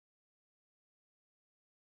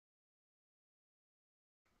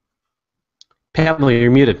Pamela, you're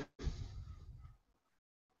muted.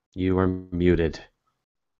 You are muted.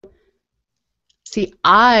 See,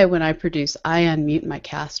 when I produce, I unmute my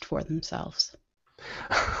cast for themselves.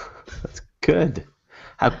 That's good.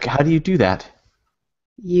 How do you do that?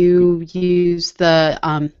 You use the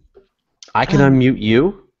I can unmute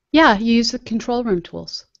you? yeah, you use the control room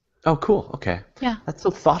tools. Oh, cool. Okay. Yeah. That's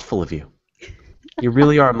so thoughtful of you. You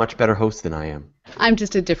really are a much better host than I am. I'm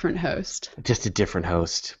just a different host. Just a different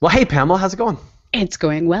host. Well, hey, Pamela, how's it going? It's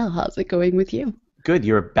going well. How's it going with you? Good.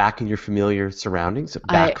 You're back in your familiar surroundings,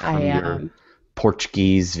 back from your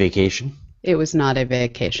Portuguese vacation. It was not a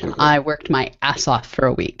vacation. I worked my ass off for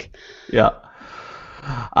a week. Yeah.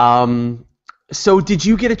 So did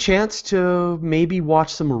you get a chance to maybe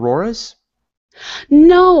watch some auroras?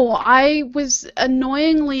 No, I was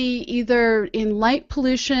annoyingly either in light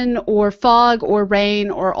pollution or fog or rain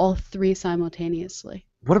or all three simultaneously.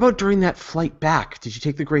 What about during that flight back? Did you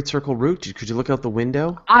take the Great Circle route? Could you look out the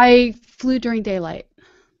window? I flew during daylight.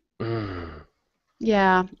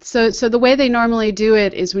 Yeah. So the way they normally do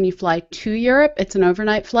it is when you fly to Europe, it's an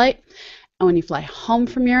overnight flight. And when you fly home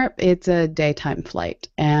from Europe, it's a daytime flight.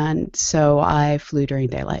 And so I flew during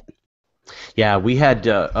daylight. Yeah, we had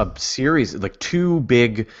a series, like two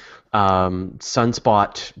big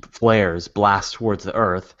sunspot flares blast towards the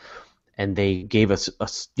Earth, and they gave us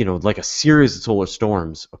like a series of solar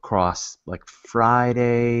storms across like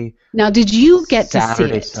Friday. Now, did you get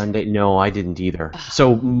Saturday, to see it? Sunday? No, I didn't either.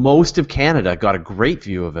 So most of Canada got a great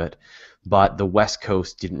view of it, but the West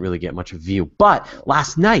Coast didn't really get much of a view. But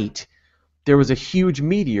last night, there was a huge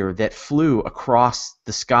meteor that flew across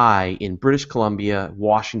the sky in British Columbia,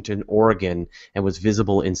 Washington, Oregon, and was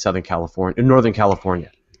visible in Northern California.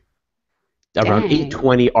 Around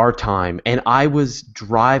 8:20 our time, and I was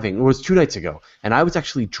driving. It was 2 nights ago, and I was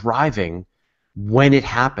actually driving when it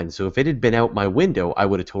happened. So if it had been out my window, I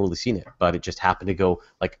would have totally seen it. But it just happened to go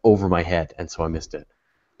like over my head, and so I missed it.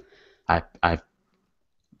 I've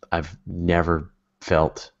never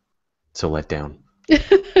felt so let down.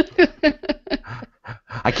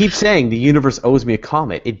 I keep saying the universe owes me a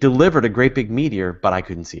comet. It delivered a great big meteor, but I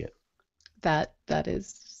couldn't see it. That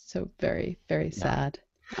is so very, very sad.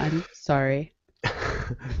 I'm sorry.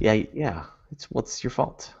 Yeah. It's your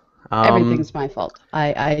fault. Everything's my fault.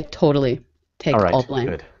 I totally take all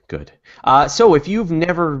blame. Good. So if you've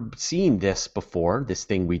never seen this before, this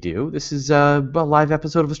thing we do, this is a live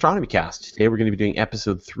episode of Astronomy Cast. Today we're going to be doing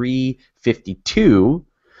episode 352,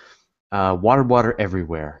 Water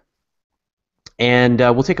Everywhere. And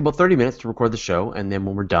we'll take about 30 minutes to record the show, and then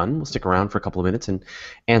when we're done, we'll stick around for a couple of minutes and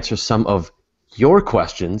answer some of your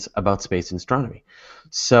questions about space and astronomy.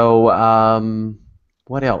 So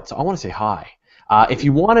what else? I want to say hi. If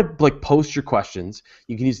you want to post your questions,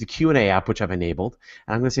 you can use the Q&A app, which I've enabled.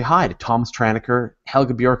 And I'm going to say hi to Thomas Traniker,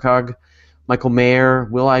 Helga Bjorkog, Michael Mayer,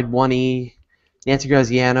 Will-Eyed One-E, Nancy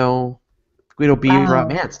Graziano, Guido Beaver.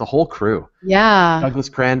 Man, it's the whole crew. Yeah. Douglas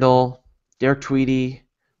Crandall, Derek Tweedy,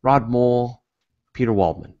 Rod Mole, Peter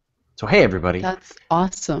Waldman. So hey, everybody. That's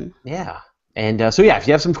awesome. Yeah. And if you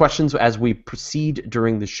have some questions as we proceed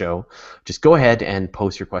during the show, just go ahead and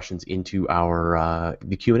post your questions into our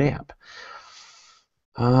the Q&A app.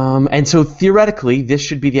 And so theoretically, this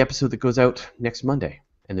should be the episode that goes out next Monday,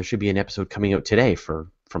 and there should be an episode coming out today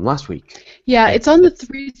from last week. Yeah, it's on the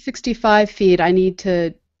 365 feed. I need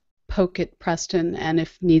to poke at Preston, and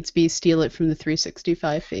if needs be, steal it from the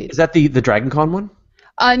 365 feed. Is that the DragonCon one?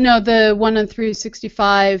 No, the one on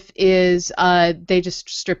 365 is they just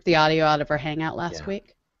stripped the audio out of our Hangout last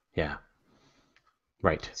week. Yeah.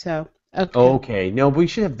 Right. So, okay. Okay. No, we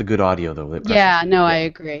should have the good audio, though. Yeah, no, I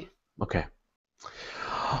agree. Okay.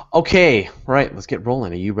 Okay. Right, let's get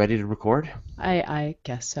rolling. Are you ready to record? I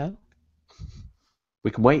guess so.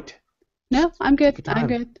 We can wait. No, I'm good. I'm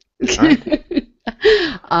good. All right.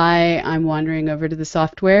 I'm wandering over to the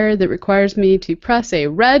software that requires me to press a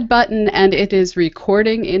red button, and it is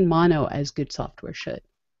recording in mono, as good software should.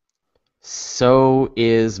 So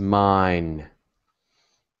is mine.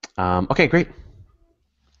 Okay, great.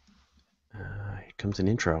 Here comes an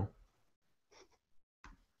intro.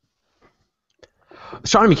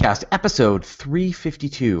 Astronomy Cast, episode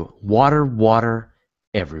 352, Water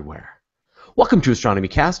Everywhere. Welcome to Astronomy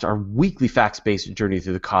Cast, our weekly facts-based journey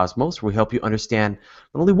through the cosmos, where we help you understand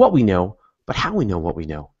not only what we know, but how we know what we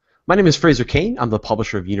know. My name is Fraser Kane. I'm the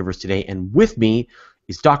publisher of Universe Today, and with me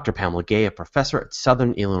is Dr. Pamela Gay, a professor at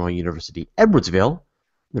Southern Illinois University, Edwardsville, and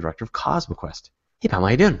the director of CosmoQuest. Hey, Pamela,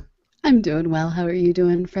 how you doing? I'm doing well. How are you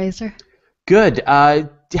doing, Fraser? Good.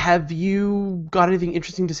 Have you got anything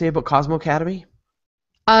interesting to say about Cosmo Academy?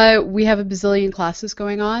 We have a bazillion classes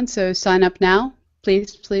going on, so sign up now.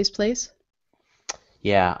 Please, please, please.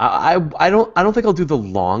 Yeah, I don't think I'll do the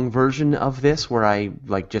long version of this where I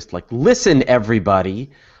just listen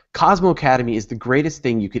everybody. Cosmo Academy is the greatest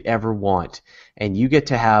thing you could ever want, and you get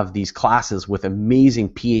to have these classes with amazing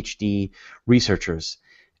PhD researchers,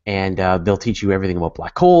 and they'll teach you everything about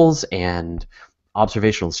black holes and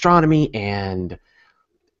observational astronomy, and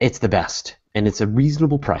it's the best, and it's a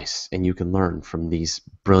reasonable price, and you can learn from these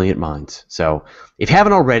brilliant minds. So if you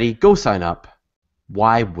haven't already, go sign up.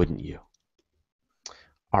 Why wouldn't you?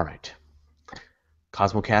 All right.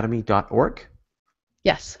 Cosmoacademy.org?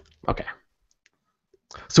 Yes. Okay.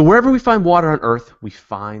 So wherever we find water on Earth, we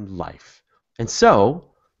find life. And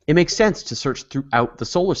so it makes sense to search throughout the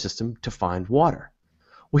solar system to find water.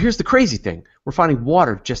 Well, here's the crazy thing. We're finding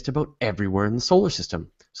water just about everywhere in the solar system.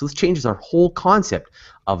 So this changes our whole concept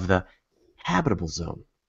of the habitable zone.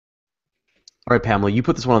 All right, Pamela, you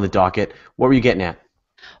put this one on the docket. What were you getting at?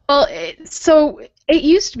 Well, so it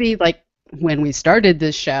used to be like when we started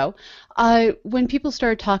this show, when people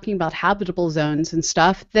started talking about habitable zones and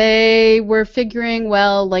stuff, they were figuring,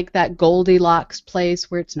 well, like that Goldilocks place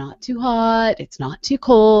where it's not too hot, it's not too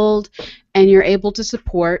cold, and you're able to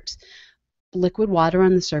support liquid water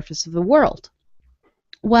on the surface of the world.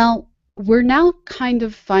 Well, we're now kind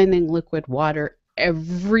of finding liquid water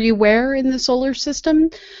everywhere in the solar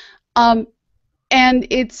system. Um, And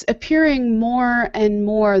it's appearing more and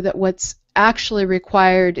more that what's actually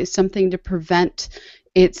required is something to prevent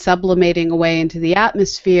it sublimating away into the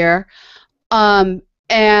atmosphere, and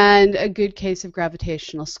a good case of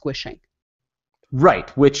gravitational squishing. Right,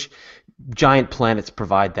 which giant planets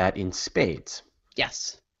provide that in spades.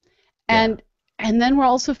 Yes. Yeah. And then we're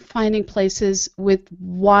also finding places with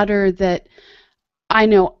water that I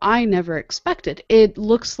know I never expected. It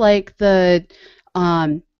looks like the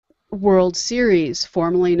World Series,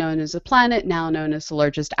 formerly known as a planet, now known as the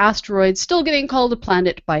largest asteroid, still getting called a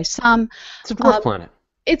planet by some. It's a dwarf planet.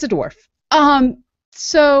 It's a dwarf.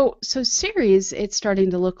 So Ceres, it's starting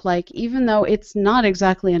to look like, even though it's not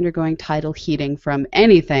exactly undergoing tidal heating from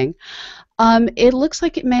anything, it looks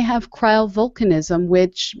like it may have cryovolcanism,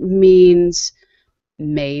 which means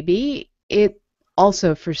maybe it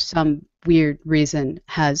also, for some weird reason,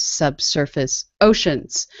 has subsurface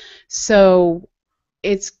oceans. So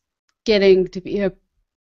it's getting to be a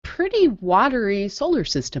pretty watery solar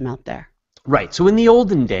system out there. Right. So in the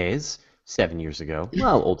olden days, 7 years ago,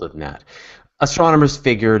 well, older than that, astronomers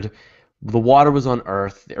figured the water was on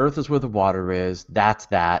Earth. The Earth is where the water is. That's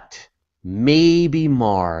that. Maybe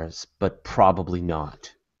Mars, but probably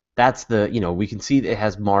not. That's we can see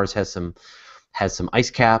that Mars has some ice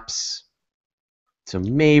caps. So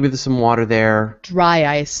maybe there's some water there. Dry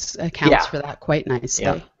ice accounts for that quite nicely.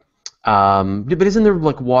 Yeah. But isn't there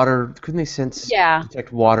water? Couldn't they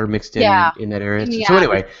detect water mixed in that area? So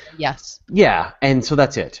anyway, yes. Yeah, and so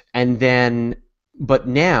that's it. And then,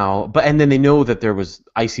 and then they know that there was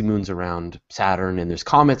icy moons around Saturn, and there's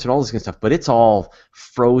comets and all this kind of stuff. But it's all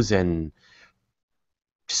frozen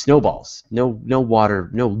snowballs. No water,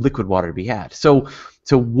 no liquid water to be had. So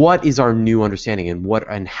what is our new understanding,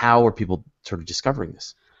 and how are people sort of discovering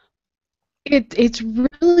this? It's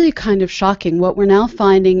really kind of shocking. What we're now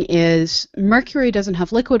finding is Mercury doesn't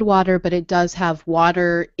have liquid water, but it does have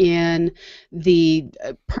water in the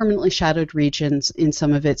permanently shadowed regions in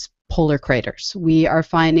some of its polar craters. We are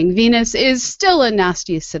finding Venus is still a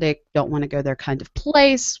nasty, acidic, don't want to go there kind of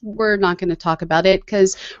place. We're not going to talk about it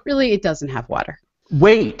because really it doesn't have water.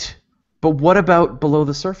 Wait, but what about below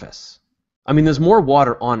the surface? I mean, there's more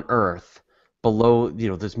water on Earth below,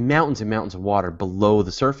 there's mountains and mountains of water below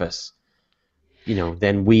the surface.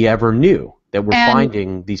 Than we ever knew, that we're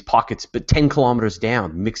finding these pockets, but 10 kilometers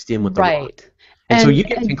down, mixed in with the rock. And so you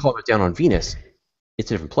get 10 kilometers down on Venus, it's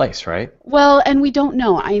a different place, right? Well, and we don't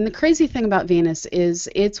know. I mean, the crazy thing about Venus is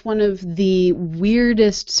it's one of the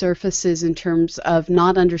weirdest surfaces in terms of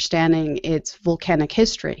not understanding its volcanic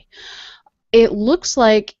history. It looks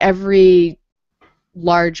like every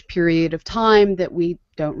large period of time that we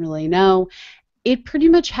don't really know, it pretty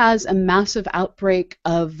much has a massive outbreak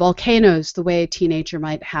of volcanoes the way a teenager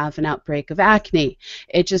might have an outbreak of acne.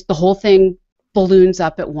 It just, the whole thing balloons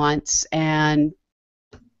up at once and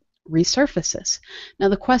resurfaces. Now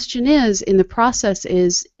the question is, in the process,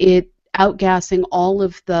 is it outgassing all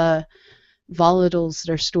of the volatiles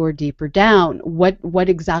that are stored deeper down? What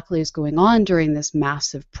exactly is going on during this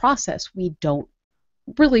massive process? We don't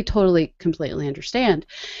really totally completely understand.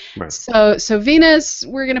 Right. So Venus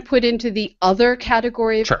we're going to put into the other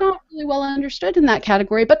category of not really well understood in that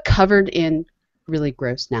category, but covered in really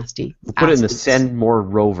gross, nasty we'll put it in the send more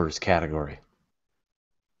rovers category.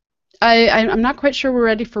 I'm not quite sure we're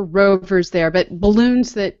ready for rovers there, but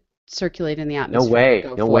balloons that circulate in the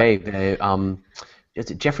atmosphere. No way. is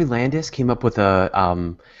it Jeffrey Landis came up with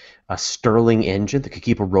a Stirling engine that could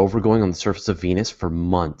keep a rover going on the surface of Venus for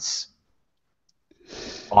months.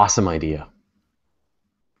 Awesome idea.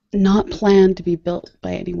 Not planned to be built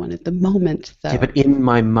by anyone at the moment, Yeah, though. but in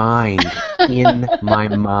my mind, I'm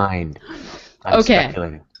Okay.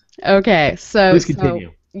 speculating. Okay. So Please so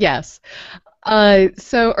continue. yes.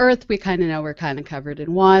 So Earth, we kind of know we're kind of covered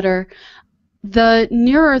in water. The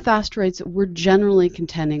near-Earth asteroids that we're generally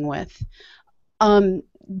contending with,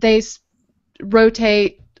 they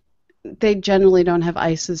rotate. They generally don't have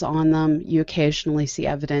ices on them. You occasionally see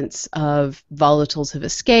evidence of volatiles have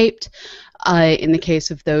escaped. In the case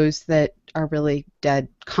of those that are really dead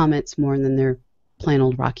comets more than they're plain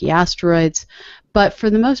old rocky asteroids. But for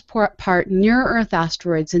the most part, near-Earth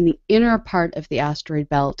asteroids in the inner part of the asteroid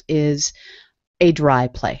belt is a dry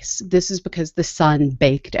place. This is because the sun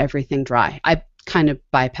baked everything dry. I kind of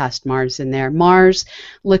bypassed Mars in there. Mars,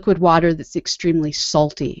 liquid water that's extremely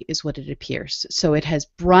salty is what it appears. So it has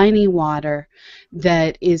briny water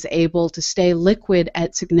that is able to stay liquid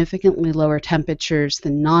at significantly lower temperatures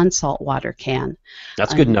than non-salt water can.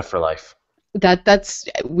 That's good Um, enough for life. that's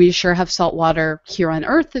we sure have salt water here on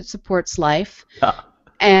Earth that supports life, Ah,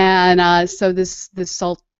 and so this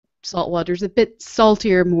salt water is a bit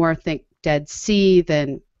saltier, more think Dead Sea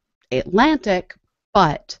than Atlantic,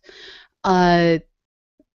 but uh,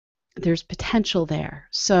 there's potential there.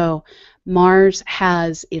 So Mars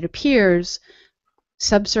has, it appears,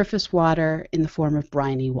 subsurface water in the form of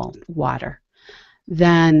briny water.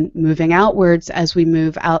 Then moving outwards, as we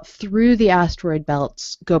move out through the asteroid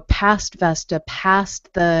belts, go past Vesta,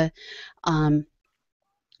 past the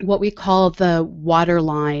what we call the water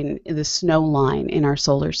line, the snow line in our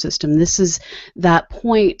solar system. This is that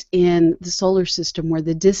point in the solar system where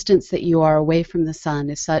the distance that you are away from the sun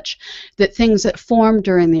is such that things that formed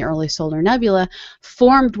during the early solar nebula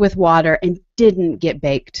formed with water and didn't get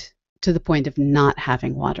baked to the point of not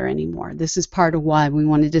having water anymore. This is part of why we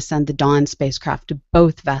wanted to send the Dawn spacecraft to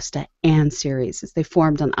both Vesta and Ceres, as they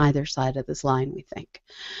formed on either side of this line, we think.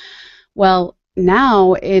 Well,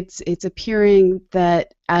 now it's appearing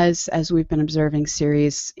that as we've been observing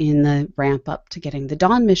Ceres in the ramp up to getting the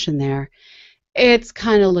Dawn mission there, it's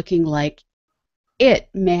kind of looking like it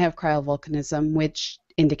may have cryovolcanism, which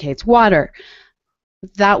indicates water.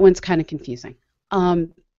 That one's kind of confusing.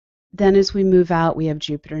 Then as we move out, we have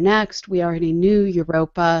Jupiter next. We already knew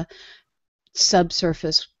Europa,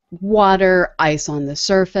 subsurface water, ice on the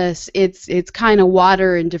surface. It's kind of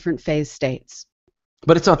water in different phase states.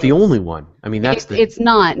 but it's not the only one. I mean, that's the. It's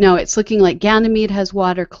not. No, it's looking like Ganymede has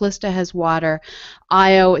water, Callista has water,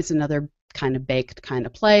 Io is another kind of baked kind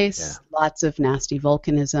of Yeah. place, lots of nasty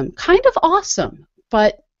volcanism. Kind of awesome,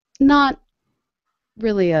 but not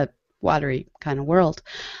really a watery kind of world.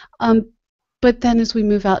 But then as we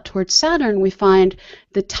move out towards Saturn, we find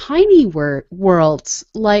the tiny worlds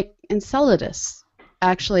like Enceladus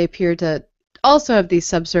actually appear to also have these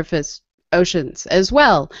subsurface oceans as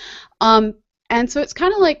well. And so it's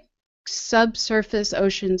kind of like subsurface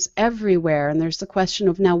oceans everywhere. And there's the question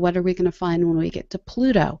of now, what are we going to find when we get to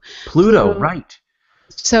Pluto? Pluto, right.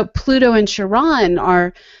 So Pluto and Charon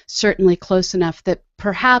are certainly close enough that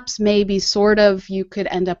perhaps, maybe, sort of, you could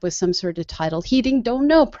end up with some sort of tidal heating. Don't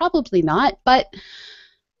know, probably not. But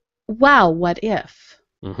wow, what if?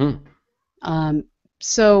 Mm-hmm.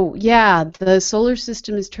 So yeah, the solar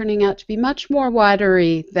system is turning out to be much more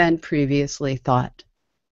watery than previously thought.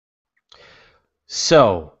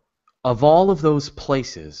 So, of all of those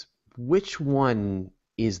places, which one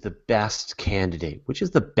is the best candidate? Which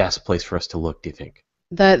is the best place for us to look, do you think?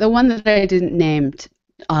 The one that I didn't name,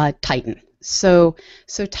 Titan. So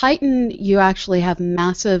Titan, you actually have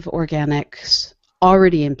massive organics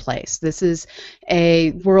already in place. This is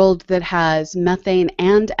a world that has methane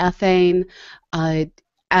and ethane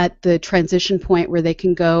at the transition point where they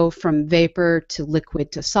can go from vapor to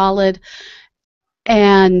liquid to solid.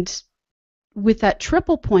 And with that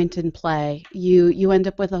triple point in play, you end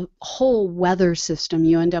up with a whole weather system.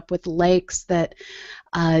 You end up with lakes that,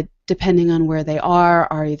 depending on where they are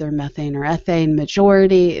either methane or ethane.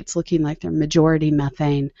 Majority, it's looking like they're majority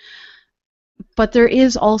methane. But there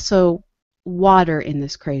is also water in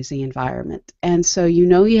this crazy environment. And so you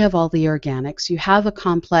have all the organics. You have a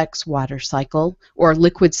complex water cycle, or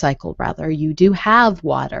liquid cycle rather. You do have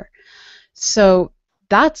water. So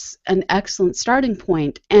that's an excellent starting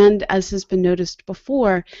point. And as has been noticed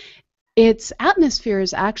before, its atmosphere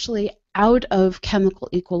is actually out of chemical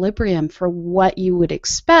equilibrium for what you would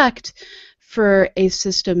expect for a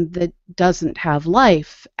system that doesn't have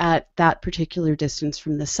life at that particular distance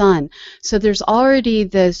from the sun. So there's already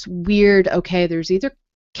this weird, okay, there's either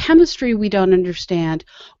chemistry we don't understand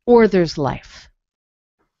or there's life.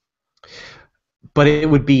 But it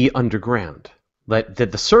would be underground. That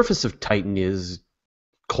the surface of Titan is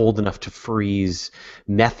cold enough to freeze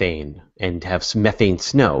methane and have some methane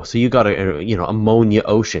snow. So you got a ammonia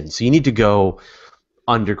ocean. So you need to go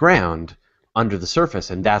underground, under the surface,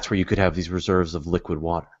 and that's where you could have these reserves of liquid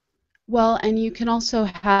water. Well, and you can also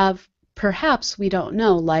have, perhaps we don't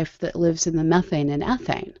know, life that lives in the methane and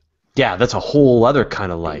ethane. Yeah, that's a whole other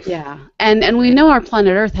kind of life. Yeah, and we know our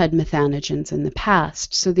planet Earth had methanogens in the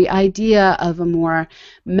past, so the idea of a more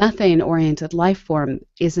methane-oriented life form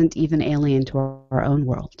isn't even alien to our own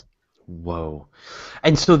world. Whoa.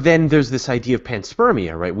 And so then there's this idea of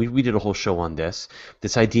panspermia, right? We did a whole show on this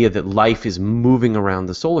idea that life is moving around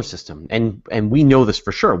the solar system. And we know this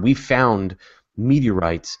for sure. We found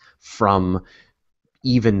meteorites from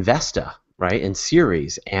even Vesta, right, and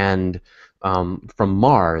Ceres, and from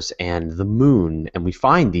Mars and the Moon, and we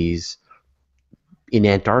find these in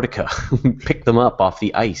Antarctica. We pick them up off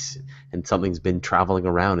the ice, and something's been traveling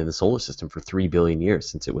around in the solar system for 3 billion years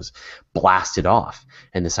since it was blasted off.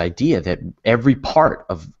 And this idea that every part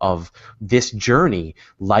of this journey,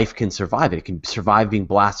 life can survive it. It can survive being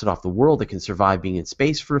blasted off the world. It can survive being in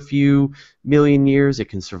space for a few million years. It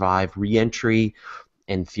can survive re-entry,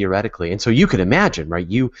 and theoretically. And so you could imagine, right?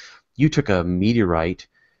 You took a meteorite,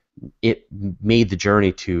 it made the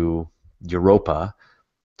journey to Europa,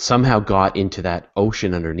 somehow got into that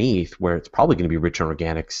ocean underneath where it's probably going to be rich in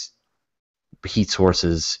organics, heat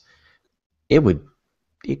sources.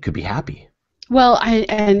 It could be happy. Well,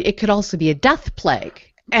 and it could also be a death plague.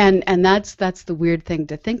 And that's the weird thing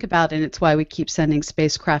to think about, and it's why we keep sending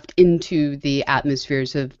spacecraft into the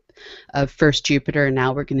atmospheres of first Jupiter, and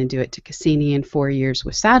now we're going to do it to Cassini in 4 years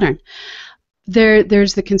with Saturn.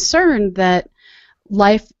 There's the concern that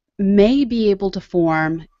life may be able to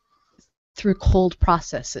form through cold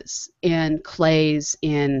processes in clays,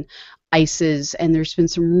 in ices, and there's been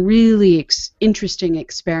some really interesting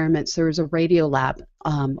experiments. There was a radio lab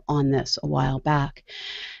on this a while back.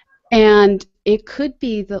 And it could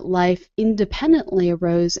be that life independently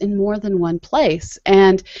arose in more than one place.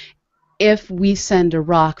 And if we send a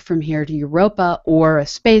rock from here to Europa, or a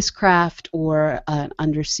spacecraft, or an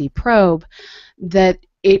undersea probe, that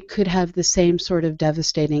it could have the same sort of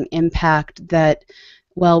devastating impact that,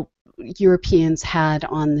 well, Europeans had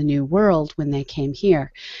on the New World when they came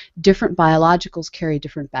here. Different biologicals carry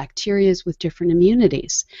different bacterias with different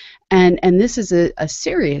immunities. And this is a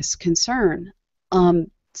serious concern.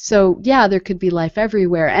 So, yeah, there could be life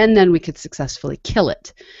everywhere, and then we could successfully kill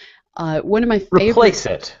it. One of my favorite... Replace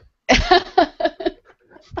it.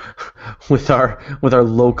 with our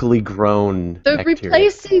locally grown bacteria.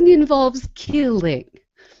 Replacing involves killing.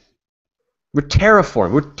 We're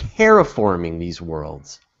terraforming these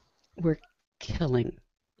worlds. We're killing.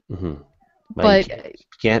 Mm-hmm. But you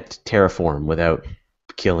can't terraform without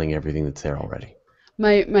killing everything that's there already.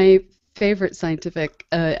 My favorite scientific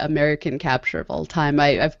American capture of all time,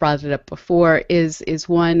 I've brought it up before, is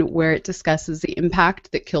one where it discusses the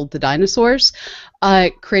impact that killed the dinosaurs,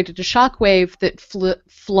 created a shockwave that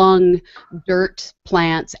flung dirt,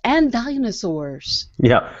 plants, and dinosaurs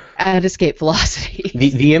at escape velocity.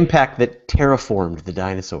 The impact that terraformed the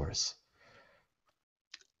dinosaurs.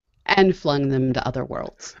 And flung them to other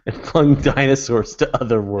worlds. And flung dinosaurs to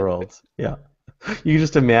other worlds. Yeah. You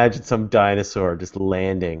just imagine some dinosaur just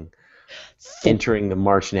entering the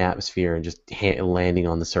Martian atmosphere and just landing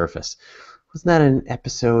on the surface. Wasn't that an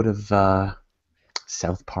episode of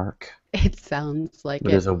South Park? It sounds like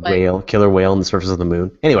There's a killer whale on the surface of the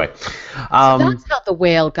moon. Anyway. So that's how the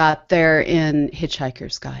whale got there in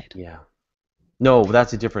Hitchhiker's Guide. Yeah. No,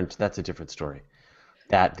 that's a different story.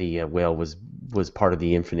 That the whale was part of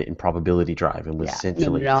the infinite improbability drive and was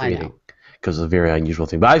essentially creating, because it was a very unusual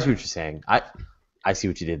thing. But I see what you're saying. I see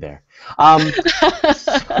what you did there.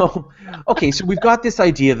 So we've got this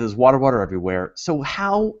idea that there's water everywhere. So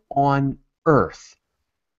how on Earth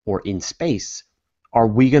or in space are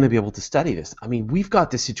we going to be able to study this? I mean, we've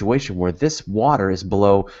got this situation where this water is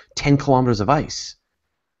below 10 kilometers of ice.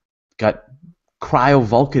 You've got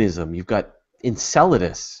cryovolcanism. You've got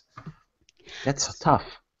Enceladus. That's tough.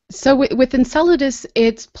 So with Enceladus,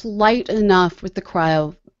 it's polite enough with the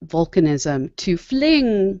cryovolcanism to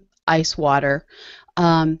fling ice water,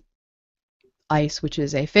 ice, which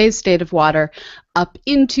is a phase state of water, up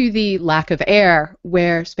into the lack of air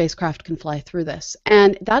where spacecraft can fly through this.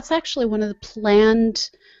 And that's actually one of the planned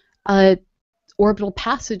orbital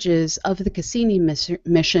passages of the Cassini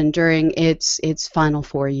mission during its final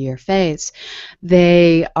 4-year phase.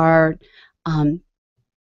 They are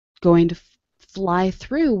going to fly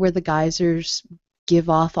through where the geysers give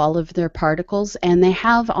off all of their particles, and they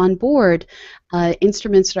have on board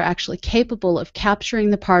instruments that are actually capable of capturing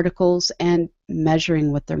the particles and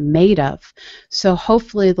measuring what they're made of. So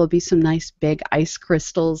hopefully there'll be some nice big ice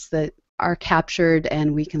crystals that are captured,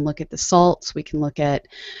 and we can look at the salts, we can look at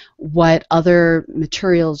what other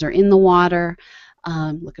materials are in the water,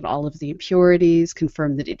 look at all of the impurities,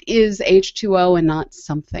 confirm that it is H2O and not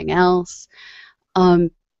something else.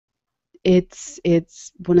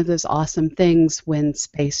 It's one of those awesome things when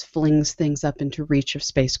space flings things up into reach of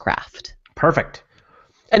spacecraft. Perfect.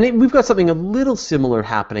 And we've got something a little similar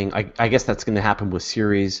happening. I guess that's going to happen with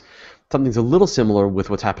Ceres. Something's a little similar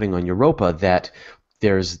with what's happening on Europa, that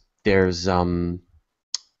there's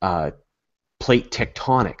plate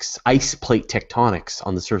tectonics, ice plate tectonics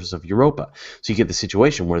on the surface of Europa. So you get the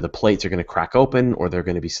situation where the plates are going to crack open, or they're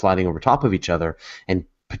going to be sliding over top of each other, and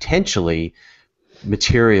potentially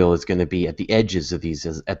material is going to be at the edges of these,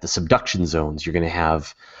 at the subduction zones. You're going to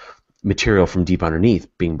have material from deep underneath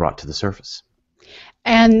being brought to the surface.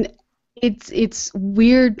 And it's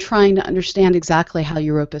weird trying to understand exactly how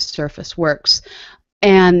Europa's surface works.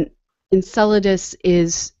 And Enceladus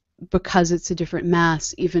is, because it's a different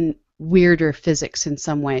mass, even weirder physics in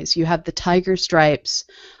some ways. You have the tiger stripes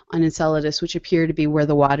on Enceladus, which appear to be where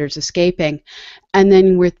the water's escaping. And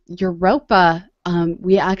then with Europa,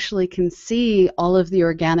 we actually can see all of the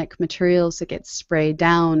organic materials that get sprayed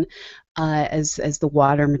down as the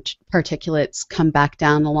water particulates come back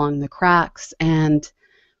down along the cracks. And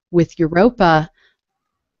with Europa,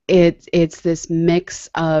 it's this mix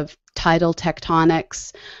of tidal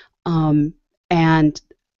tectonics and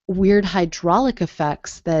weird hydraulic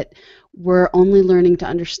effects that we're only learning to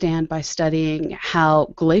understand by studying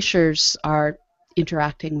how glaciers are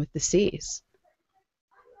interacting with the seas.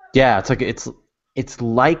 Yeah, it's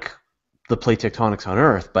like the plate tectonics on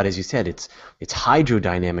Earth, but as you said, it's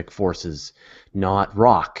hydrodynamic forces, not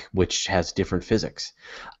rock, which has different physics.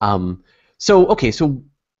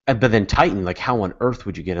 But then Titan, like, how on earth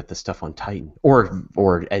would you get at the stuff on Titan?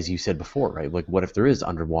 Or as you said before, right? Like, what if there is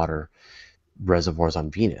underwater reservoirs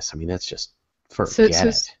on Venus? I mean, that's just forget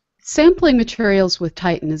it. Sampling materials with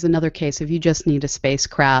Titan is another case if you just need a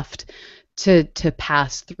spacecraft to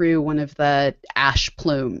pass through one of the ash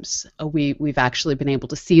plumes. We've actually been able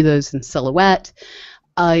to see those in silhouette.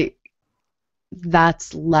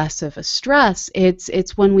 That's less of a stress.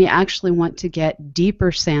 It's when we actually want to get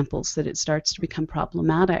deeper samples that it starts to become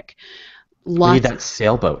problematic. We need that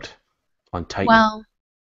sailboat on Titan. Well,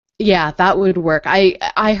 yeah, that would work.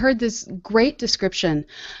 I heard this great description.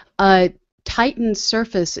 Titan's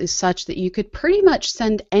surface is such that you could pretty much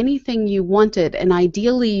send anything you wanted, and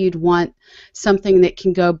ideally you'd want something that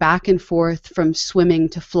can go back and forth from swimming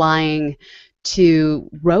to flying to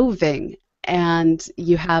roving. And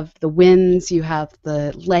you have the winds, you have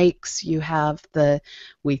the lakes, you have the,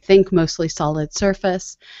 we think, mostly solid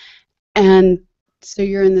surface. And so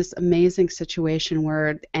you're in this amazing situation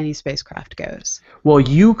where any spacecraft goes. Well,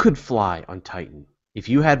 you could fly on Titan. If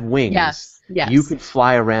you had wings, yes. You could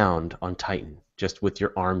fly around on Titan just with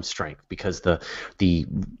your arm strength, because the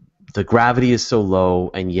gravity is so low,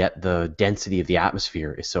 and yet the density of the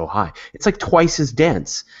atmosphere is so high. It's like twice as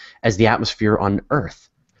dense as the atmosphere on Earth.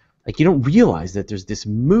 Like, you don't realize that there's this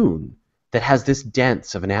moon that has this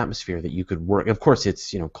dense of an atmosphere that you could work. Of course,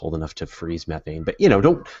 it's cold enough to freeze methane, but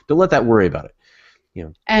don't let that worry about it.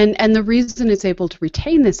 And the reason it's able to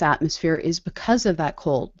retain this atmosphere is because of that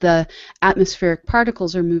cold. The atmospheric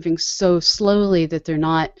particles are moving so slowly that they're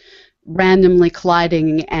not randomly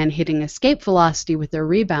colliding and hitting escape velocity with their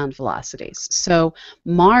rebound velocities. So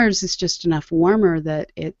Mars is just enough warmer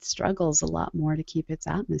that it struggles a lot more to keep its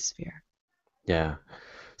atmosphere. Yeah.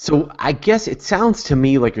 So I guess it sounds to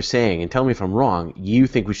me like you're saying, and tell me if I'm wrong, you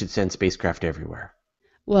think we should send spacecraft everywhere.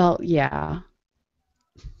 Well, yeah.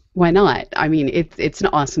 Why not? I mean, it's an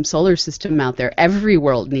awesome solar system out there. Every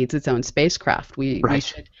world needs its own spacecraft. We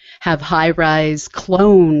should have HiRISE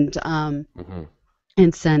cloned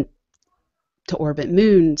and sent to orbit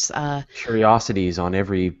moons. Curiosities on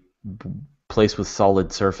every place with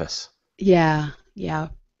solid surface. Yeah.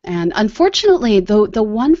 And unfortunately, the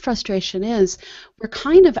one frustration is we're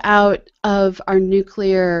kind of out of our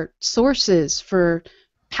nuclear sources for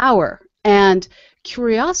power. And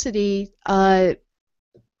Curiosity,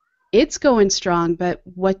 it's going strong, but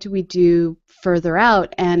what do we do further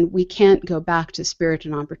out? And we can't go back to Spirit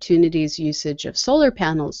and Opportunity's usage of solar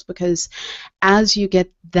panels, because as you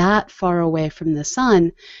get that far away from the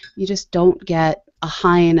sun, you just don't get a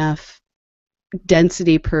high enough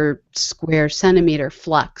density per square centimeter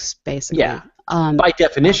flux, basically. Yeah. By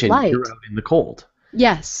definition, you're out in the cold.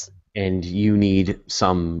 Yes. And you need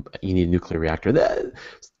a nuclear reactor.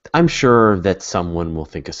 I'm sure that someone will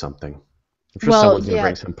think of something. I'm sure Well, someone's going to yeah,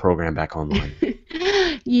 bring some program back online.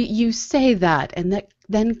 you say that, and that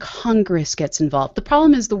then Congress gets involved. The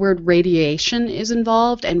problem is the word radiation is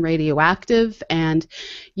involved and radioactive, and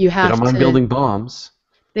you They don't have mind to. building bombs.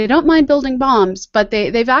 They don't mind building bombs, but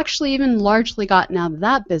they've actually even largely gotten out of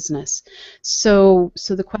that business. So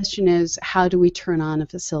the question is, how do we turn on a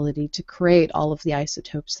facility to create all of the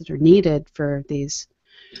isotopes that are needed for these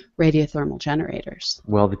radiothermal generators?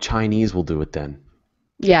 Well, the Chinese will do it then.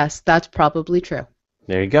 Yes, that's probably true.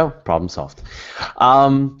 There you go. Problem solved.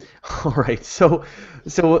 Um, all right. So,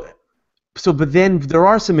 but then there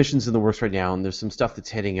are some missions in the works right now, and there's some stuff that's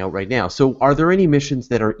heading out right now. So, are there any missions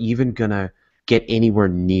that are even gonna get anywhere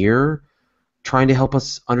near trying to help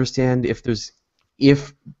us understand if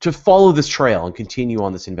to follow this trail and continue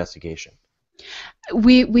on this investigation?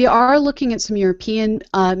 We are looking at some European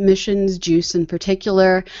missions, JUICE in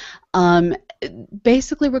particular. Um,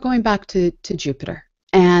 Basically, we're going back to Jupiter.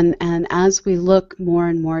 And as we look more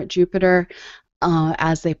and more at Jupiter,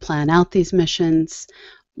 as they plan out these missions,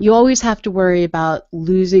 you always have to worry about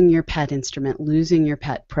losing your pet instrument, losing your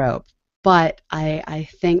pet probe. But I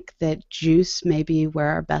think that JUICE may be where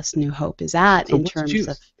our best new hope is at So, in what's terms of.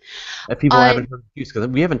 juice? If people Uh, haven't heard of juice, because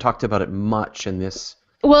we haven't talked about it much in this.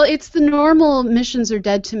 well, it's the normal missions are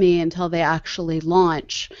dead to me until they actually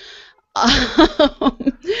launch.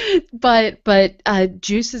 Um, but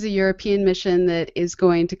JUICE is a European mission that is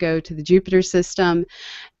going to go to the Jupiter system,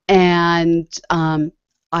 and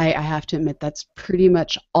I have to admit that's pretty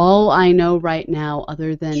much all I know right now,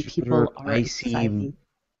 other than Jupiter people are icy, exciting.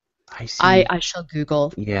 icy. I shall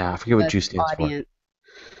Google Yeah, I forget what the juice stands for. audience.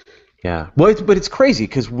 Yeah. Well, but it's crazy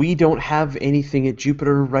because we don't have anything at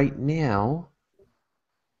Jupiter right now.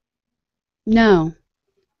 No.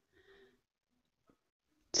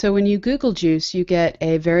 So when you Google JUICE, you get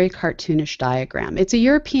a very cartoonish diagram. It's a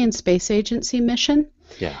European Space Agency mission,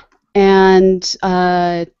 Yeah. and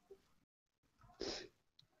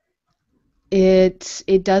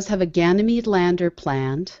it does have a Ganymede lander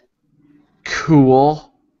planned,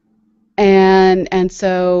 Cool. and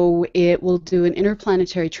so it will do an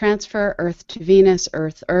interplanetary transfer, Earth to Venus,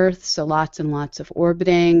 Earth Earth, so lots and lots of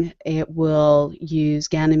orbiting. It will use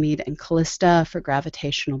Ganymede and Callista for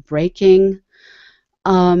gravitational braking.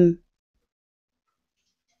 Um,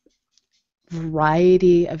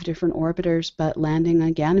 Variety of different orbiters, but landing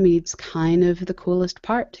on Ganymede's kind of the coolest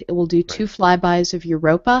part. It will do Right. 2 flybys of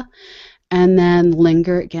Europa and then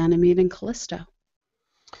linger at Ganymede and Callisto.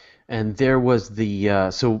 And there was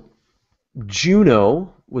so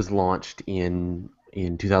Juno was launched in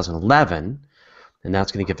 2011, and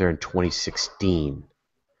that's going to get there in 2016.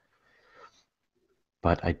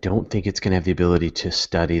 But I don't think it's going to have the ability to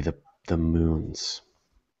study the moons.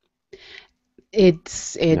 It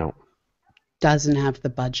No. doesn't have the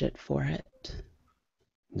budget for it,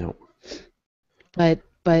 No. but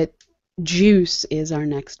JUICE is our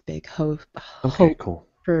next big Okay. hope Cool.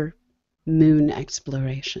 for moon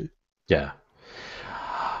exploration. Yeah.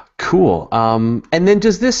 Cool. And then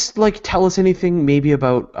does this like tell us anything maybe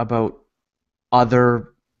about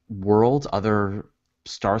other worlds, other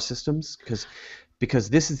star systems? Because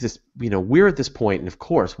this we're at this point, and of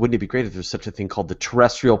course, wouldn't it be great if there's such a thing called the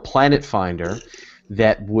terrestrial planet finder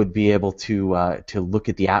that would be able to look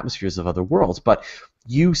at the atmospheres of other worlds? But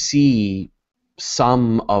you see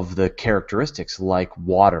some of the characteristics like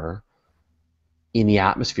water in the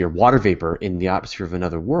atmosphere, water vapor in the atmosphere of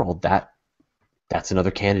another world. That's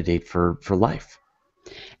another candidate for life.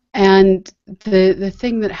 And the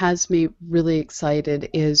thing that has me really excited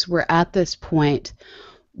is we're at this point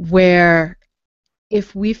where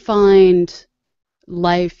if we find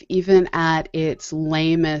life even at its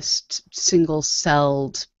lamest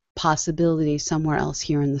single-celled possibility somewhere else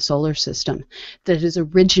here in the solar system that has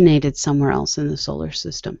originated somewhere else in the solar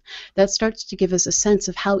system, that starts to give us a sense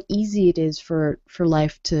of how easy it is for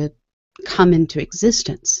life to come into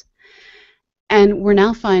existence. And we're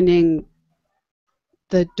now finding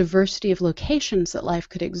the diversity of locations that life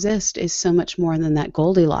could exist is so much more than that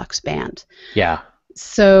Goldilocks band. Yeah.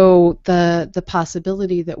 So the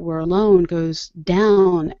possibility that we're alone goes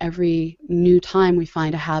down every new time we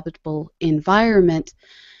find a habitable environment.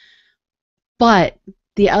 But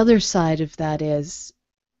the other side of that is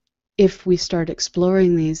if we start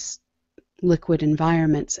exploring these liquid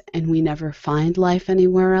environments and we never find life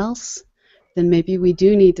anywhere else, then maybe we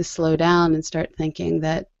do need to slow down and start thinking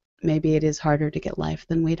that maybe it is harder to get life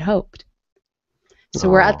than we'd hoped. So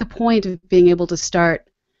we're at Oh, the point of being able to start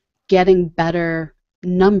getting better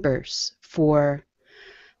numbers for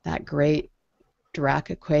that great Dirac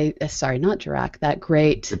equation. Sorry, not Dirac. That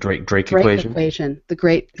great the Drake Drake equation. equation. The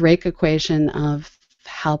great Drake equation of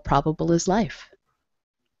how probable is life?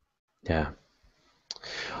 Yeah.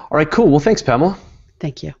 All right, cool. Well, thanks, Pamela.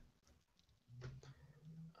 Thank you.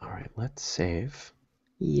 All right, let's save.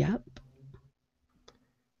 Yep.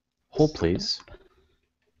 Hold, please.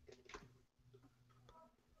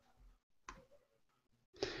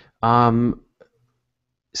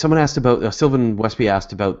 Someone asked about Sylvan Westby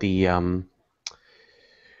asked about the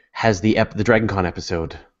has the DragonCon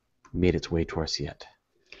episode made its way to us yet?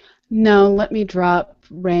 No, let me drop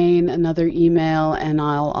Rain another email, and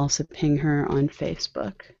I'll also ping her on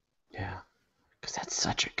Facebook. Yeah, because that's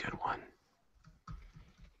such a good one.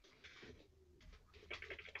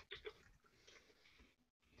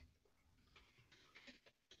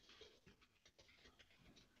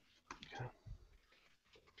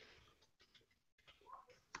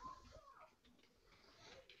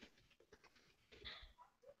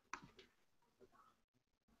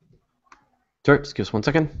 Sorry, just give us 1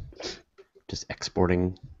 second. Just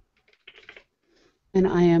exporting. And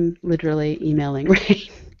I am literally emailing Rain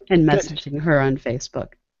and messaging her on Facebook.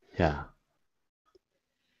 Yeah.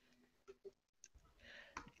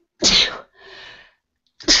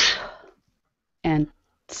 And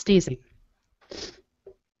sneezing.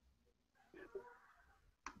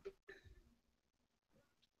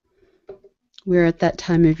 We're at that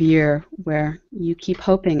time of year where you keep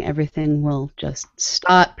hoping everything will just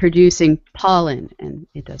stop producing pollen, and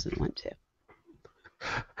it doesn't want to.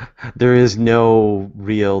 There is no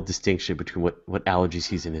real distinction between what allergy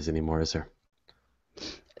season is anymore, is there?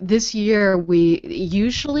 This year, we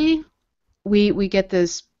get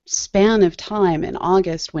this span of time in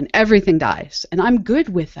August when everything dies, and I'm good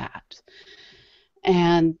with that.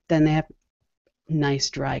 And then they have nice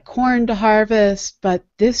dry corn to harvest, but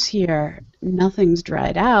this year nothing's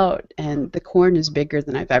dried out, and the corn is bigger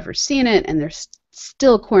than I've ever seen it, and there's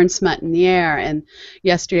still corn smut in the air. And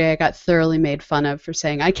yesterday I got thoroughly made fun of for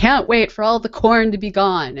saying I can't wait for all the corn to be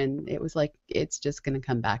gone, and it was like, it's just going to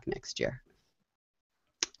come back next year.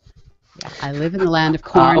 Yeah, I live in the land of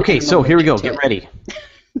corn. Okay, so here we go. Get ready.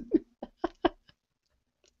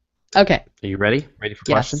 Okay. Are you ready? Ready for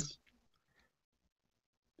Yes. questions?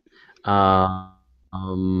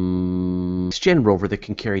 Next-gen rover that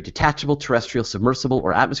can carry detachable, terrestrial, submersible,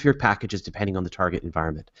 or atmospheric packages depending on the target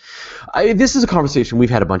environment. This is a conversation we've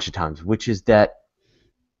had a bunch of times, which is that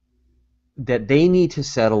they need to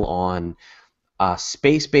settle on a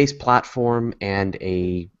space-based platform and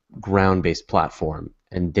a ground-based platform,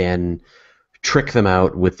 and then trick them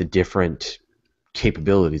out with the different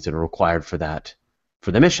capabilities that are required for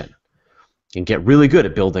the mission, and get really good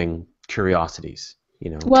at building curiosities.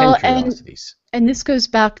 10 curiosities. And this goes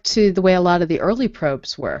back to the way a lot of the early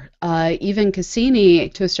probes were. Even Cassini,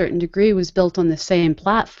 to a certain degree, was built on the same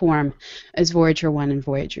platform as Voyager 1 and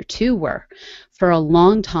Voyager 2 were. For a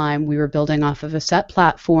long time, we were building off of a set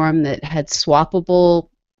platform that had swappable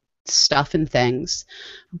stuff and things,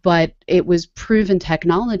 but it was proven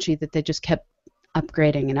technology that they just kept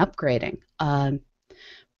upgrading and upgrading.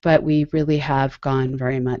 But we really have gone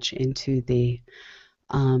very much into the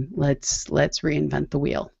let's reinvent the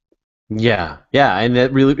wheel. Yeah, and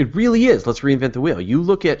it really is. Let's reinvent the wheel. You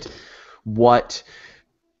look at what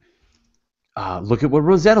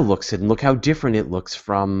Rosetta looks at, and look how different it looks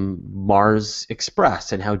from Mars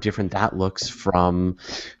Express, and how different that looks from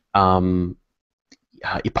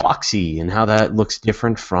Epoxy, and how that looks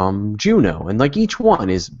different from Juno. And like each one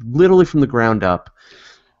is literally from the ground up.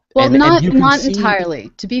 Well, not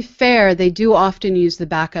entirely. To be fair, they do often use the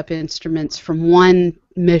backup instruments from one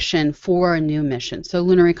mission for a new mission. So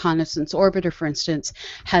Lunar Reconnaissance Orbiter, for instance,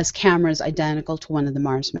 has cameras identical to one of the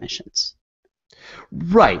Mars missions.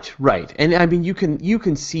 Right. And I mean, you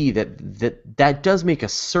can see that does make a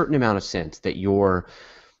certain amount of sense, that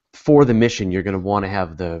for the mission you're going to want to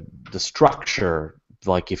have the structure.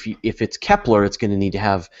 Like if it's Kepler, it's going to need to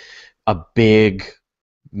have a big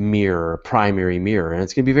mirror, a primary mirror, and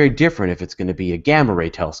it's going to be very different if it's going to be a gamma ray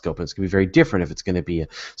telescope, and it's going to be very different if it's going to be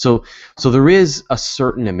so there is a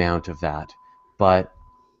certain amount of that, but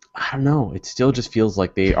I don't know, it still just feels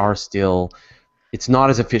like it's not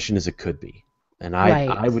as efficient as it could be. And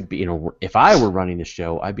I would be, if I were running a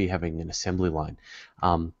show, I'd be having an assembly line.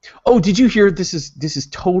 Did you hear, this is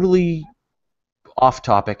totally off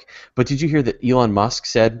topic, but did you hear that Elon Musk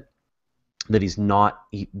said that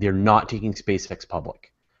they're not taking SpaceX public?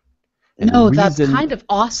 And no, that's kind of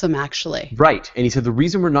awesome, actually. Right, and he said the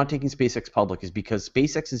reason we're not taking SpaceX public is because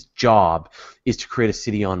SpaceX's job is to create a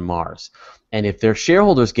city on Mars. And if their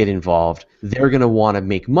shareholders get involved, they're going to want to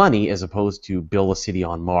make money as opposed to build a city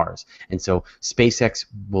on Mars. And so SpaceX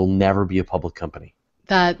will never be a public company.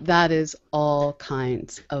 That is all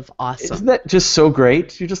kinds of Isn't awesome. that just so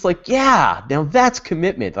great? You're just like, yeah, now that's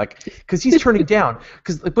commitment. Like, because he's turning down,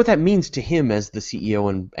 because like, what that means to him as the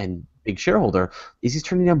CEO and big shareholder is he's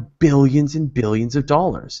turning down billions and billions of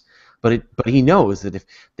dollars. But he knows that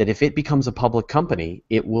if it becomes a public company,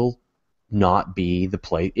 it will not be the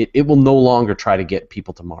place. It will no longer try to get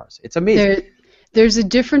people to Mars. It's amazing. There, there's a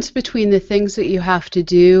difference between the things that you have to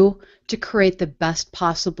do to create the best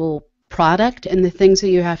possible product and the things that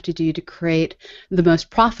you have to do to create the most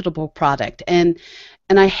profitable product. And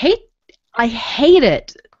I hate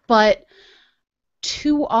it, but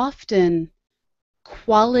too often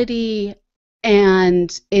quality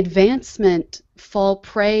and advancement fall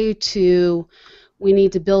prey to we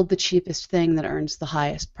need to build the cheapest thing that earns the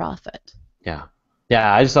highest profit. Yeah,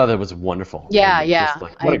 yeah. I just thought that was wonderful, Yeah, and just yeah,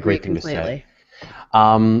 like I what a agree great thing to say.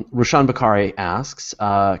 completely. Roshan Bakari asks,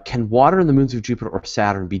 can water in the moons of Jupiter or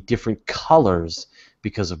Saturn be different colors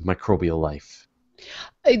because of microbial life?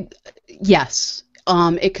 I, yes.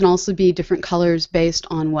 It can also be different colors based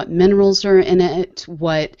on what minerals are in it.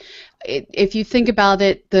 If you think about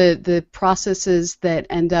it, the processes that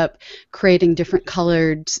end up creating different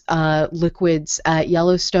colored liquids at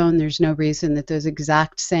Yellowstone, there's no reason that those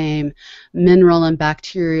exact same mineral and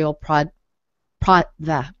bacterial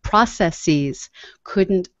the processes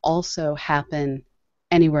couldn't also happen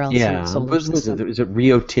anywhere else in the Yeah, solar system. is it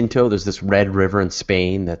Rio Tinto? There's this red river in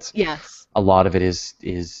Spain that's Yes. a lot of it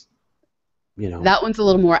is you know. That one's a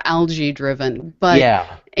little more algae driven, but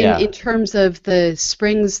Yeah, in yeah, terms of the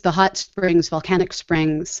springs, the hot springs, volcanic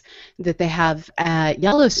springs that they have at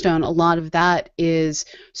Yellowstone, a lot of that is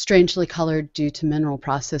strangely colored due to mineral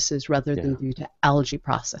processes rather than yeah. due to algae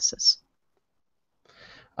processes.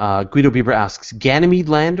 Guido Bieber asks, Ganymede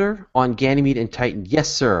lander on Ganymede and Titan? Yes,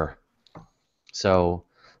 sir. So,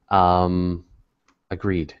 um,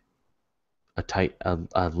 agreed.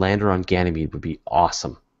 A lander on Ganymede would be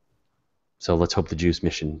awesome. So let's hope the Juice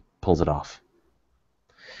mission pulls it off.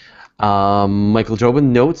 Michael Jobin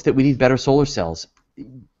notes that we need better solar cells.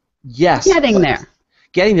 Yes, Getting there.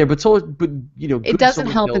 getting there, but It good doesn't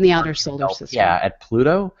solar help in cells the aren't outer going to solar help. Yeah, system. at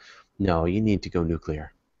Pluto, no, you need to go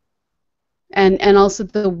nuclear. And also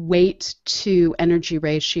the weight to energy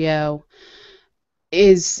ratio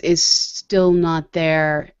is still not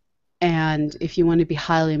there. And if you want to be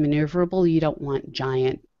highly maneuverable, you don't want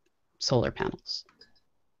giant solar panels.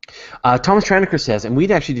 Thomas Tranneker says, and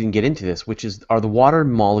we actually didn't get into this, which is, are the water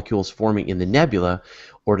molecules forming in the nebula,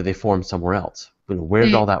 or do they form somewhere else? Where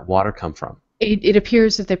did all It, that water come from? it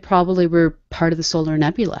appears that they probably were part of the solar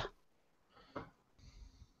nebula.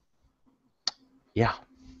 Yeah.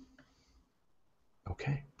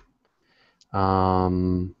 Okay.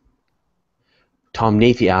 Um, Tom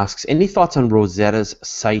Nathy asks, any thoughts on Rosetta's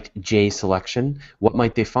Site J selection? What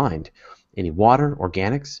might they find? Any water,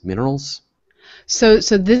 organics, minerals? So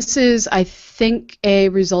this is, I think, a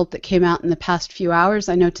result that came out in the past few hours.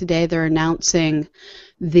 I know today they're announcing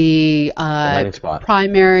the The landing spot.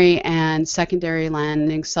 primary and secondary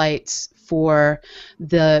landing sites for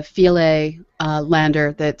the Philae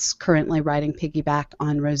lander that's currently riding piggyback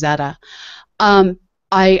on Rosetta. Um,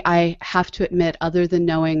 I have to admit, other than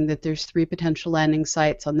knowing that there's 3 potential landing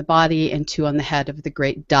sites on the body and 2 on the head of the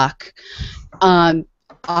great duck, um,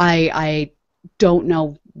 I don't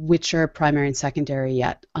know which are primary and secondary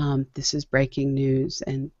yet. This is breaking news,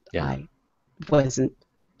 and Yeah. I wasn't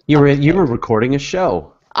You up were to you were date. recording a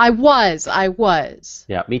show. I was.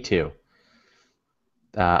 Yeah, me too.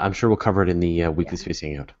 I'm sure we'll cover it in the weekly Yeah. Space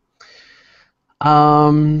Hangout.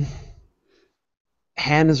 Um,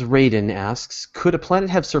 Hannes Raiden asks, could a planet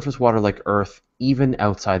have surface water like Earth even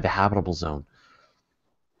outside the habitable zone?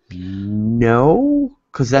 No,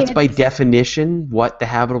 because that's by It's definition what the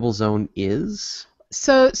habitable zone is.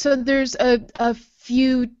 so there's a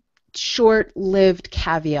few short-lived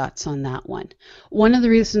caveats on that one. One of the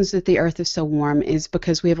reasons that the Earth is so warm is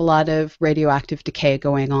because we have a lot of radioactive decay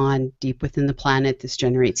going on deep within the planet. This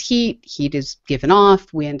generates heat. Heat is given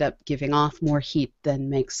off. We end up giving off more heat than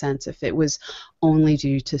makes sense if it was only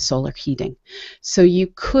due to solar heating. So you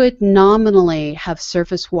could nominally have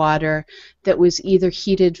surface water that was either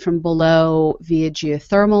heated from below via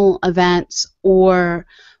geothermal events or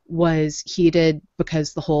was heated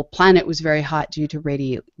because the whole planet was very hot due to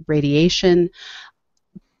radiation,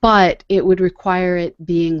 but it would require it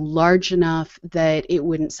being large enough that it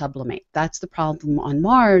wouldn't sublimate. That's the problem on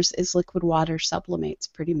Mars, is liquid water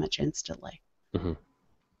sublimates pretty much instantly. Hmm.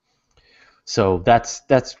 So that's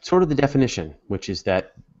sort of the definition, which is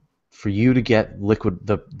that for you to get liquid,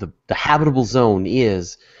 the habitable zone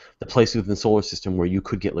is the place within the solar system where you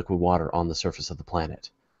could get liquid water on the surface of the planet.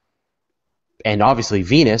 And obviously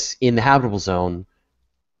Venus in the habitable zone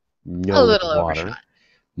A no little liquid overshot. water.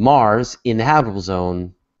 Mars, in the habitable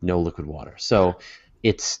zone, no liquid water. So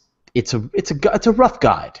it's it's a rough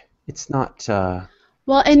guide. It's not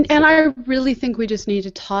Well, and specific. I really think we just need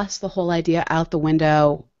to toss the whole idea out the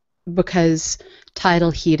window because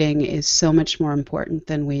tidal heating is so much more important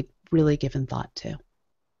than we'd really given thought to.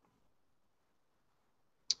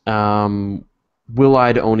 Um,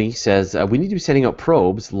 Will-eyed Oni says we need to be sending out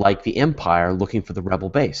probes like the Empire looking for the rebel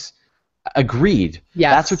base. Agreed.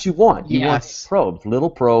 That's what Yes. you want. You want these Yes. probes, little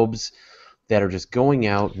probes that are just going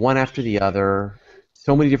out one after the other,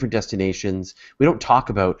 so many different destinations. We don't talk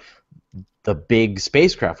about the big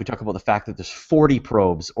spacecraft. We talk about the fact that there's 40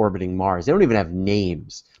 probes orbiting Mars. They don't even have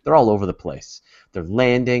names. They're all over the place. They're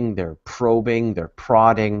landing, they're probing, they're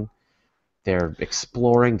prodding, they're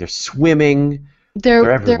exploring, they're swimming, they're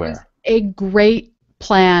There's everywhere. a great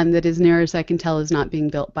plan that, as near as I can tell, is not being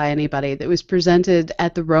built by anybody that was presented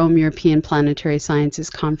at the Rome European Planetary Sciences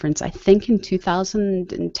Conference, I think in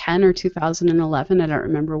 2010 or 2011, I don't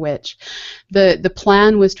remember which. The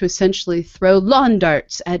plan was to essentially throw lawn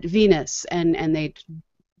darts at Venus, and they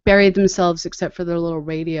buried themselves except for their little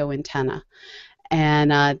radio antenna.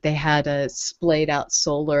 And they had a splayed out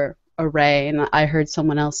solar array, and I heard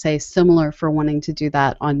someone else say similar for wanting to do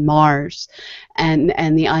that on Mars, and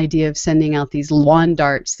the idea of sending out these lawn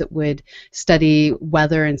darts that would study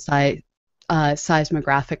weather and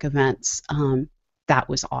seismographic events. That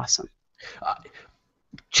was awesome. Uh,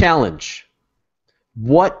 Challenge.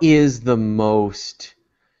 What is the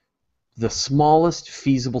smallest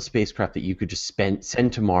feasible spacecraft that you could just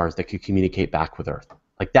send to Mars that could communicate back with Earth?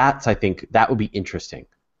 Like I think that would be interesting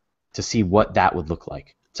to see what that would look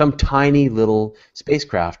like. Some tiny little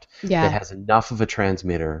spacecraft that Yeah. has enough of a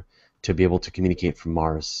transmitter to be able to communicate from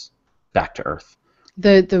Mars back to Earth.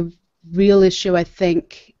 The real issue, I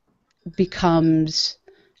think, becomes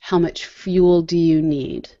how much fuel do you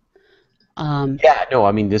need? Um, Yeah, no,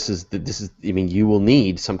 I mean this is I mean you will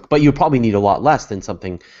need some, but you'll probably need a lot less than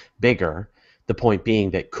something bigger. The point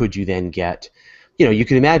being that could you then get, you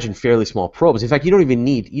can imagine fairly small probes. In fact, you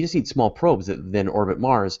just need small probes that then orbit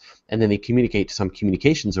Mars, and then they communicate to some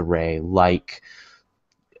communications array like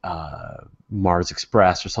Mars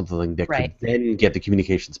Express or something that could right. then get the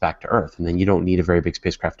communications back to Earth, and then you don't need a very big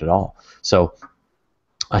spacecraft at all. So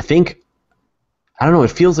I think I don't know.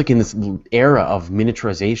 It feels like in this era of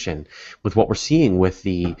miniaturization, with what we're seeing with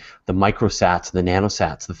the microsats, the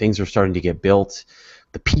nanosats, the things are starting to get built,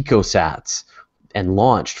 the picosats, and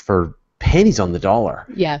launched for pennies on the dollar.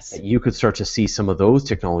 Yes. You could start to see some of those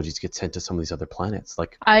technologies get sent to some of these other planets.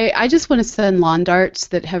 Like, I just want to send lawn darts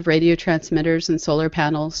that have radio transmitters and solar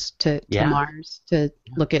panels to yeah, Mars to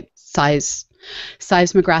look at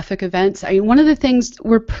seismographic events. I mean, one of the things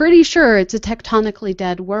we're pretty sure it's a tectonically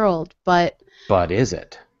dead world, but but is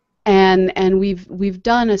it? and we've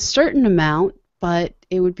done a certain amount, but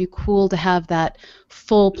it would be cool to have that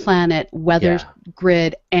full planet weather Yeah.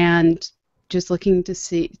 grid and just looking to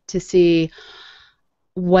see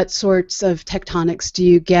what sorts of tectonics do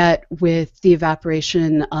you get with the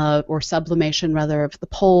evaporation of, or sublimation rather, of the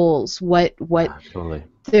poles? What Totally.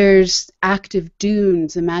 there's active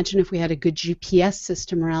dunes. Imagine if we had a good GPS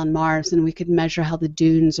system around Mars and we could measure how the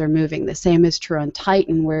dunes are moving. The same is true on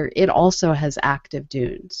Titan, where it also has active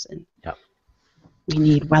dunes, and Yep. we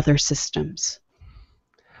need weather systems.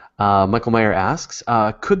 Michael Meyer asks,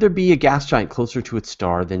 could there be a gas giant closer to its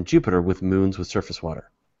star than Jupiter with moons with surface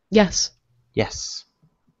water? Yes, Yes.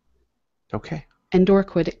 Okay. Endor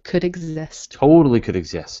could exist. Totally could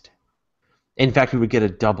exist. In fact, we would get a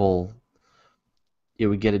double. It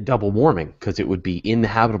would get a double warming because it would be in the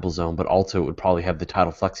habitable zone, but also it would probably have the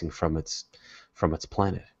tidal flexing from its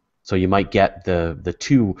planet. So you might get the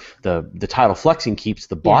tidal flexing keeps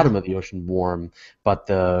the Yeah. bottom of the ocean warm, but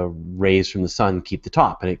the rays from the sun keep the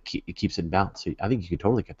top, and it keeps it in balance. So I think you could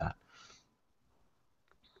totally get that.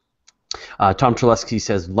 Tom Trelesky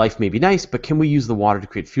says, life may be nice, but can we use the water to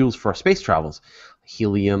create fuels for our space travels?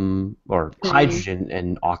 Helium or Really? hydrogen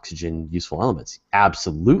and oxygen useful elements.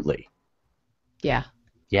 Absolutely. Yeah.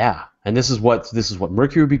 Yeah. And this is what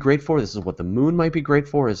Mercury would be great for. This is what the moon might be great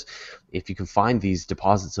for, is if you can find these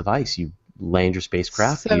deposits of ice, you land your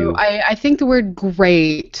spacecraft, So you I think the word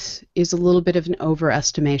great is a little bit of an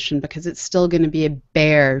overestimation because it's still going to be a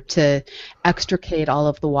bear to extricate all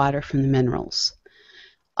of the water from the minerals.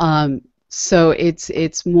 So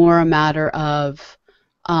it's more a matter of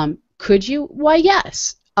could you? Why,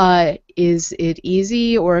 yes. Is it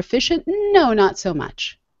easy or efficient? No, not so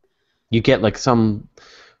much. you get like some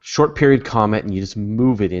short period comet and you just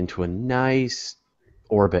move it into a nice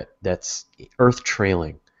orbit that's Earth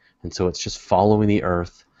trailing. And so it's just following the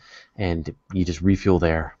Earth and you just refuel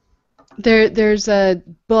there. There's a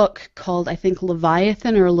book called, I think,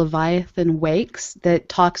 Leviathan or Leviathan Wakes that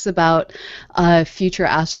talks about future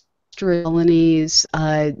asteroid colonies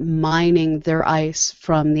mining their ice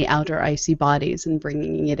from the outer icy bodies and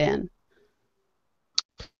bringing it in.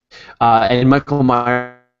 And Michael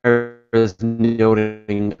Myers is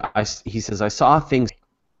noting, he says, I saw things.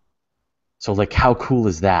 So, like, how cool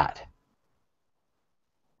is that?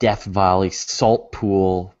 Death Valley, salt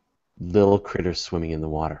pool, little critters swimming in the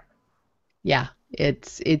water. Yeah,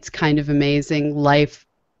 it's kind of amazing. Life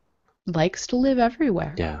likes to live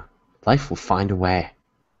everywhere. Yeah. Life will find a way.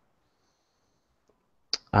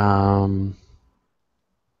 Um,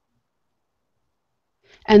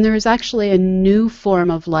 And there is actually a new form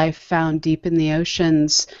of life found deep in the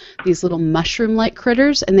oceans, these little mushroom-like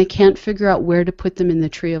critters, and they can't figure out where to put them in the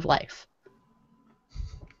tree of life.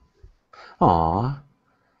 aw.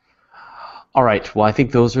 All right. Well, I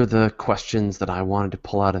think those are the questions that I wanted to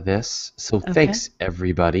pull out of this. So Okay. thanks,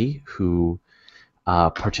 everybody who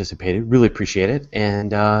participated. Really appreciate it.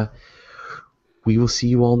 And we will see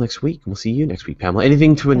you all next week. We'll see you next week, Pamela.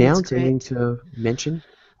 Anything to That's announce? Anything great. to mention?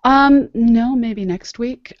 No, maybe next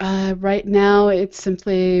week. Right now, it's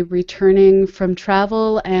simply returning from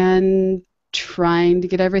travel and trying to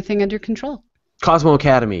get everything under control. Cosmo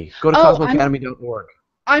Academy. Go to Oh, cosmoacademy.org.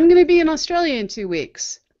 I'm going to be in Australia in 2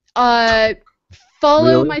 weeks. Uh,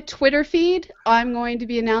 Follow Really? my Twitter feed. I'm going to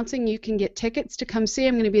be announcing you can get tickets to come see.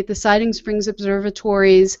 I'm going to be at the Siding Springs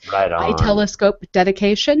Observatory's Right on. iTelescope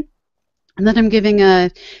dedication. And then I'm giving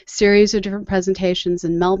a series of different presentations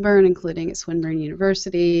in Melbourne, including at Swinburne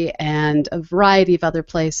University and a variety of other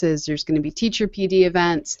places. There's going to be teacher PD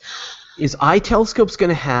events. Is iTelescopes going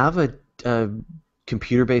to have a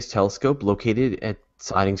computer-based telescope located at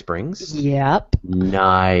Siding Springs? Yep.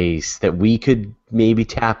 Nice. That we could maybe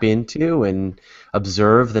tap into and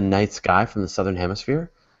observe the night sky from the southern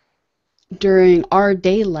hemisphere During our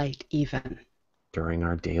daylight, even. during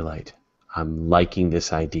our daylight. I'm liking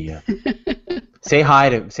this idea. Say hi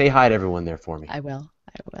to everyone there for me. I will.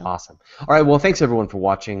 I will. Awesome. All right. Well, thanks everyone for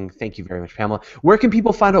watching. Thank you very much, Pamela. Where can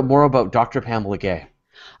people find out more about Dr. Pamela Gay?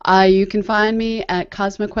 You can find me at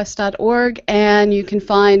cosmoquest.org, and you can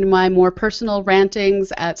find my more personal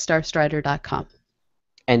rantings at starstrider.com.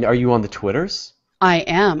 And are you on the Twitters? I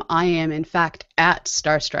am. I am, in fact, at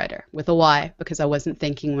Starstrider with a Y because I wasn't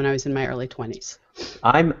thinking when I was in my early 20s.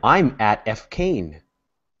 I'm at FCain.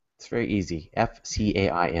 It's very easy.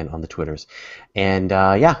 FCAIN on the Twitters. And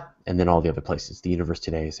yeah, and then all the other places, the Universe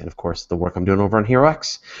Today's, and of course the work I'm doing over on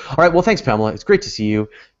HeroX. All right, well, thanks, Pamela. It's great to see you.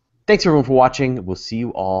 Thanks, everyone, for watching. We'll see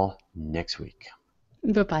you all next week.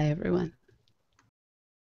 Bye-bye, everyone.